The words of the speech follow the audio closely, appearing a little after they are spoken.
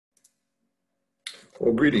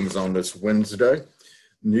Well, greetings on this Wednesday.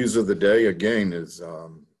 News of the day, again, is a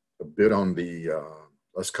bit on the,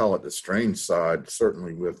 let's call it the strange side,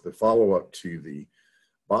 certainly with the follow-up to the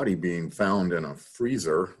body being found in a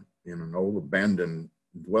freezer in an old abandoned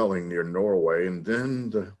dwelling near Norway. And then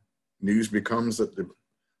the news becomes that the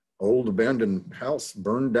old abandoned house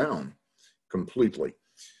burned down completely.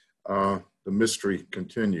 The mystery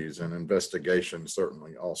continues and investigation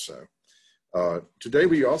certainly also. Today,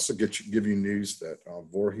 we also give you news that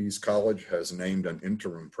Voorhees College has named an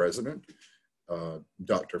interim president.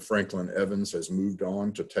 Dr. Franklin Evans has moved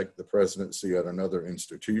on to take the presidency at another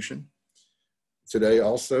institution. Today,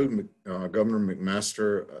 also, Governor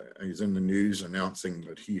McMaster is in the news announcing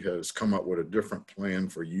that he has come up with a different plan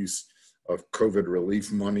for use of COVID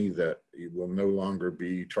relief money, that it will no longer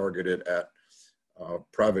be targeted at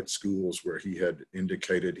private schools where he had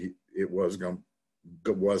indicated it was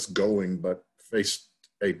going, but faced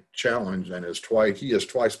a challenge and he has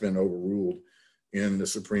twice been overruled in the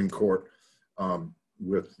Supreme Court,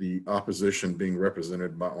 with the opposition being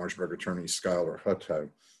represented by Orangeburg attorney Skylar Hutto.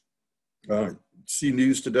 See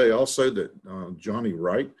news today also that Johnny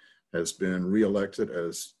Wright has been reelected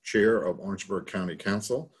as chair of Orangeburg County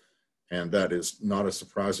Council, and that is not a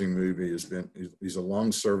surprising move. He's a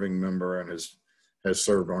long-serving member and has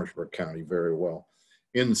served Orangeburg County very well.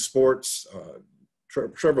 In sports,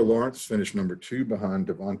 Trevor Lawrence finished number 2 behind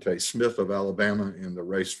Devontae Smith of Alabama in the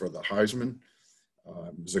race for the Heisman.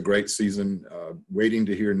 It was a great season. Waiting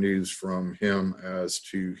to hear news from him as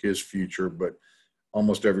to his future, but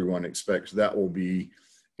almost everyone expects that will be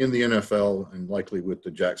in the NFL and likely with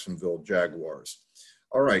the Jacksonville Jaguars.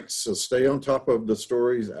 All right, so stay on top of the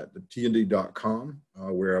stories at tnd.com,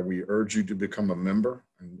 where we urge you to become a member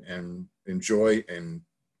and enjoy and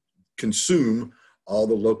consume all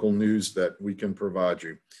the local news that we can provide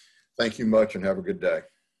you. Thank you much and have a good day.